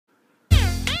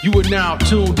You are now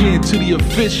tuned in to the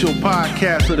official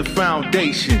podcast of the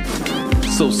foundation.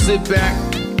 So sit back,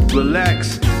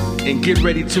 relax, and get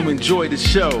ready to enjoy the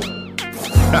show. We'll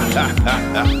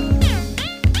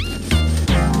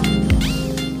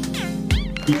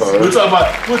talk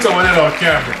about that on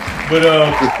camera. But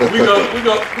we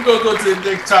gonna go to the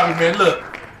next topic, man. Look.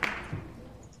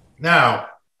 Now,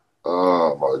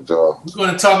 oh my God. We're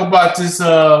gonna talk about this.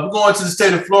 We're going to the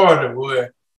state of Florida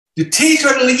where the teacher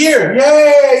of the year.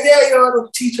 Yeah, y'all, the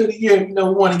teacher of the year. You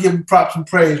know, we want to give him props and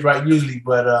praise, right? Usually,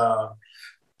 but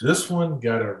this one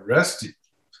got arrested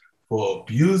for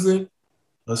abusing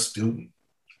a student.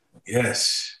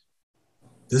 Yes.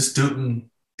 This student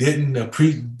didn't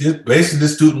basically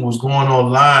this student was going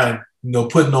online, you know,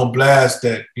 putting on blast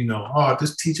that, you know,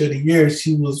 this teacher of the year,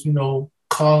 she was, you know,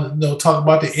 calling, you know, talking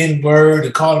about the N-word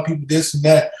and calling people this and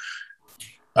that.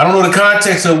 I don't know the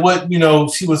context of what, you know,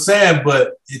 she was saying,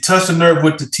 but it touched a nerve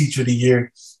with the teacher of the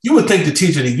year. You would think the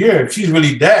teacher of the year, if she's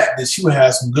really that she would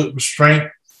have some good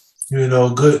restraint, you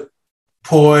know, good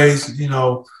poise, you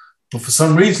know, but for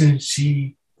some reason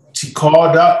she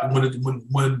called out when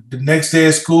the next day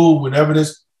at school, whenever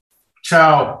this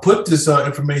child put this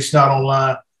information out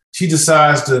online, she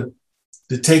decides to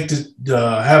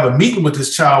have a meeting with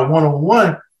this child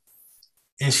one-on-one,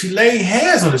 and she laid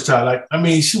hands on this child. Like, I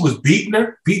mean, she was beating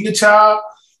the child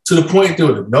to the point that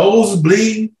the nose was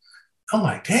bleeding. I'm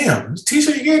like, damn, this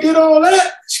teacher again did all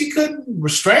that? She couldn't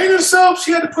restrain herself?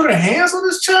 She had to put her hands on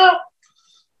this child?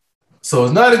 So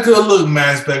it's not a good look,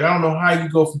 Mansbeck. I don't know how you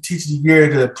go from teacher of the year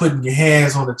to putting your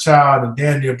hands on the child and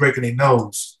damn near breaking their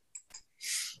nose.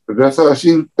 But that's how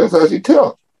she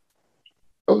tell.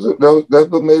 That's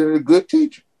what made her a good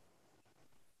teacher.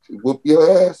 She whooped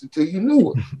your ass until you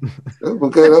knew it.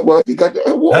 That's why she got that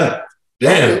award.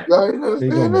 Damn. They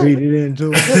gonna beat it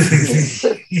into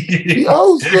it. She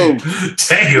old school. Damn.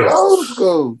 She old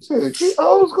school. She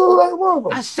old school like mama.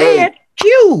 I said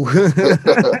you.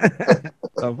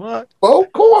 What?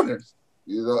 Both corners.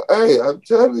 You know, hey, I'm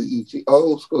telling you, she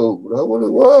old school. That's what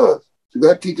it was. She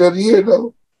got teacher of the year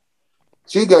though.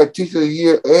 She got teacher of the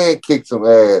year and kicked some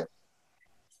ass.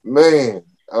 Man,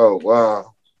 oh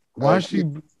wow. Why she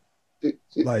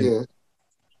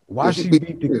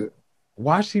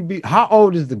beat how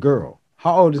old is the girl?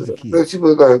 How old is the kid? She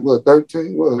was like, what,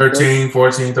 13? What, 13,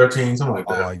 14, 13, something like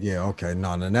that. Oh, yeah, okay.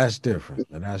 No, that's different.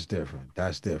 That's different.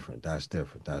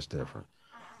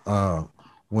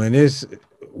 When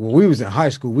we was in high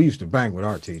school, we used to bang with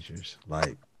our teachers.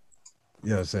 Like, you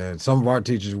know what I'm saying? Some of our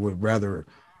teachers would rather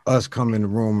us come in the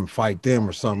room and fight them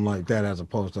or something like that, as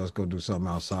opposed to us go do something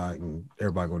outside and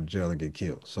everybody go to jail and get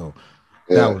killed. So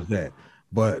that was that.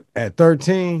 But at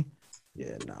 13,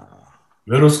 yeah, nah.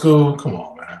 Middle school, come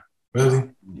on, man. Really?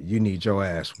 You need your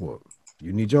ass whooped.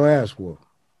 It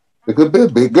could be a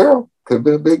big girl.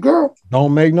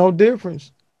 Don't make no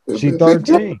difference. She's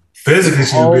 13. Physically,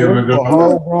 she would be a big girl. A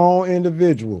whole grown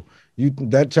individual.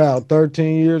 That child,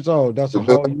 13 years old. That's a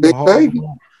whole big baby.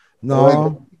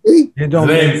 No. It don't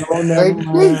make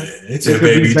no It's a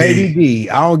baby D.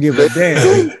 I don't give a damn.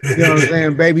 You know what I'm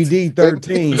saying? Baby D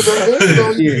 13.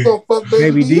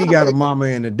 Baby D got a mama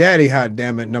and a daddy, hot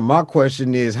damn it. Now my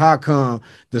question is, how come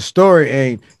the story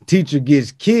ain't teacher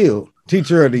gets killed,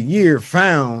 teacher of the year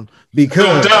found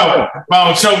because choked out.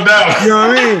 You know what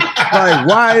I mean? Like,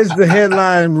 why is the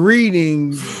headline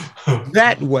reading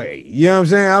that way? You know what I'm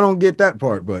saying? I don't get that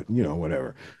part, but you know,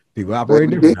 whatever. People operate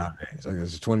different nowadays. I guess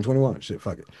it's 2021. Shit,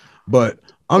 fuck it. But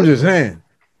I'm just saying,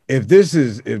 if this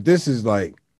is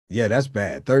like, yeah, that's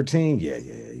bad. 13, yeah.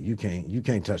 You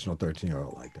can't touch no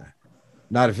 13-year-old like that.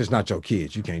 Not if it's not your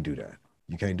kids. You can't do that.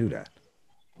 You can't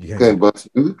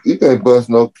bust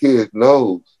no kid's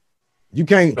nose. You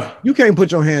can't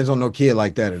put your hands on no kid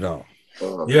like that at all.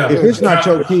 Yeah. If it's not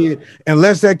your kid,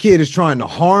 unless that kid is trying to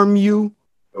harm you.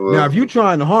 Now, if you're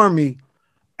trying to harm me,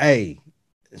 hey,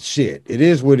 shit, it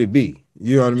is what it be.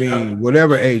 You know what I mean? Yeah.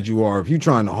 Whatever age you are, if you're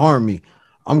trying to harm me,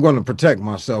 I'm going to protect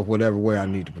myself whatever way I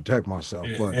need to protect myself.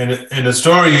 But and the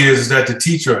story is that the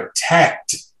teacher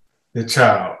attacked the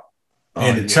child,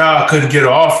 and the child couldn't get her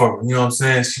off of her. You know what I'm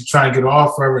saying? She trying to get her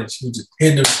off of her, and she was just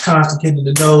hitting her, constantly hitting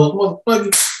the nose.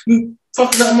 Motherfucker, you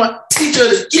fucking up my teacher of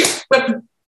the year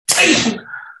reputation.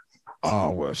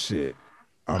 Oh well, shit.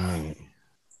 I mean,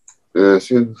 yeah,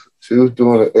 she was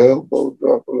doing an elbow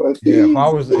dropper like that. Yeah,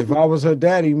 if I was her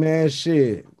daddy, man,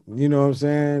 shit. You know what I'm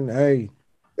saying? Hey,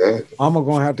 mama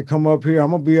gonna have to come up here.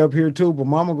 I'm gonna be up here too, but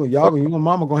mama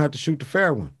gonna have to shoot the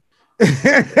fair one.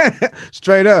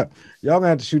 Straight up. Y'all gonna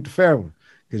have to shoot the fair one.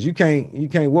 Because you can't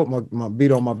whoop my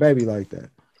beat on my baby like that.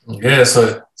 Yeah,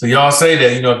 so y'all say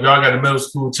that, you know, if y'all got a middle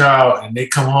school child and they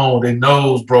come home with their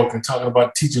nose broken, talking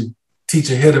about teacher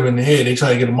teacher hit him in the head. They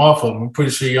try to get him off of him. I'm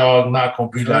pretty sure y'all not gonna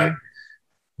be like,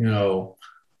 you know,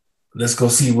 let's go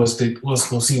see what's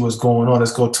going on.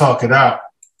 Let's go talk it out.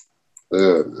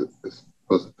 Yeah, it's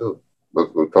supposed to do.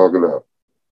 Let's go talk it out.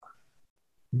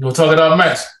 You gonna talk it out,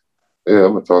 Max? Yeah,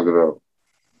 I'm gonna talk it out.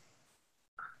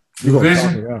 You gonna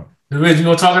talk it out? Division, you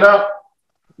gonna talk it out?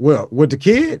 Well, with the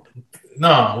kid?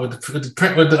 No, with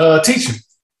the teacher.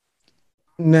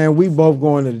 Now we both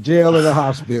going to the jail or the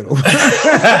hospital.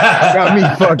 Got me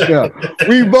fucked up.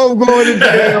 We both going to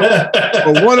jail,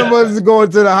 but one of us is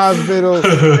going to the hospital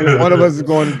and one of us is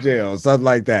going to jail. Something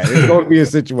like that. It's going to be a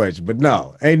situation. But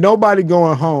no, ain't nobody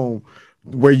going home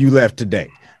where you left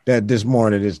today. That this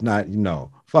morning is not, you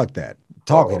know, fuck that.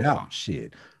 Talk it out.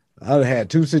 Shit. I had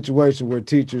 2 situations where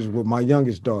teachers with my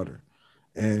youngest daughter,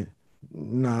 and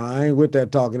I ain't with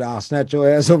that talking. I'll snatch your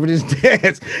ass over this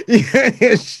desk.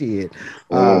 Shit.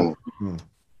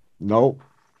 Nope.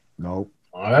 All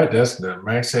right, that's the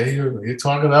man said he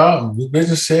talking out, and the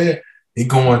business said he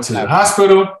going to the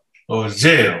hospital or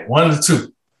jail. One of the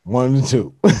two. One of the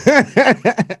two.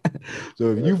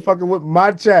 So if you fucking with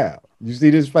my child, you see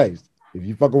this face. If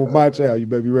you fucking with my child, you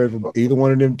better be ready for either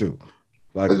one of them two.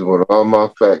 I just want all my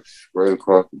facts right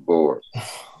across the board.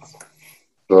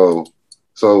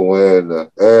 So when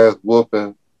the ass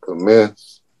whooping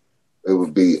commenced, it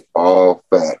would be all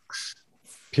facts.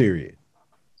 Period.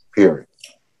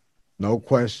 No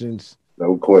questions.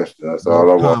 No questions. That's no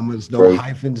all I want. Commas, no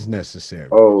hyphens necessary.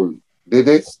 Oh, did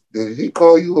he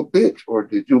call you a bitch or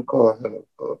did you call her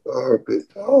a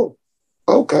bitch? Oh,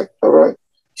 okay, all right.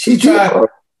 She tried.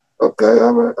 Okay,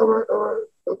 all right.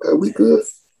 Okay, we good.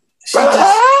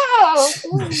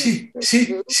 She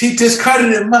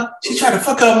discredited she tried to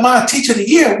fuck up my Teacher of the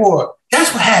Year award.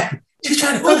 That's what happened. She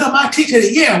tried to fuck up my Teacher of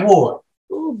the Year award.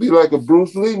 It would be like a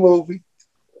Bruce Lee movie.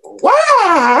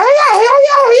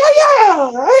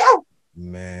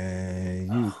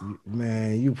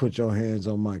 Man, you put your hands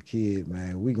on my kid,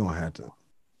 man. We gonna have to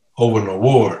over an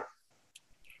award.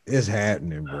 It's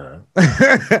happening, bro.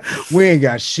 We ain't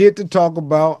got shit to talk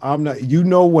about. I'm not, you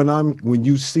know, when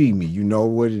you see me, you know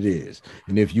what it is.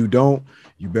 And if you don't,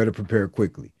 you better prepare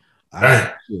quickly.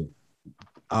 I'm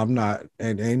not,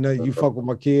 and ain't nothing, you fuck with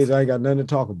my kids, I ain't got nothing to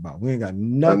talk about. We ain't got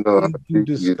nothing to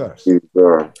discuss.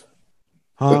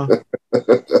 Huh?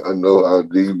 I know how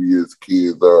devious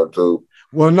kids are too.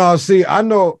 Well, no, see, I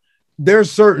know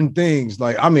there's certain things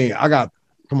like, I mean, I got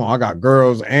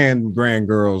girls and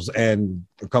grandgirls and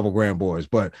a couple grandboys,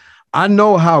 but I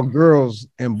know how girls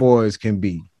and boys can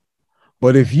be.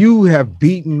 But if you have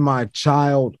beaten my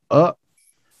child up,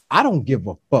 I don't give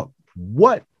a fuck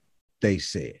what they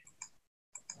said.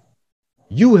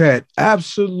 You had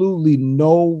absolutely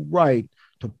no right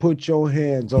to put your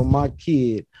hands on my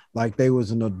kid like they was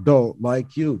an adult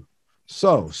like you.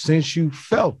 So since you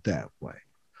felt that way,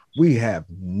 we have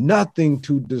nothing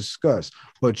to discuss,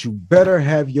 but you better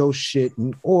have your shit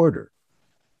in order.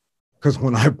 Because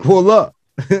when I pull up,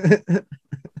 I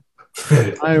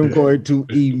am going to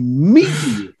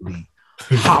immediately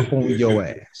hop on your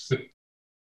ass.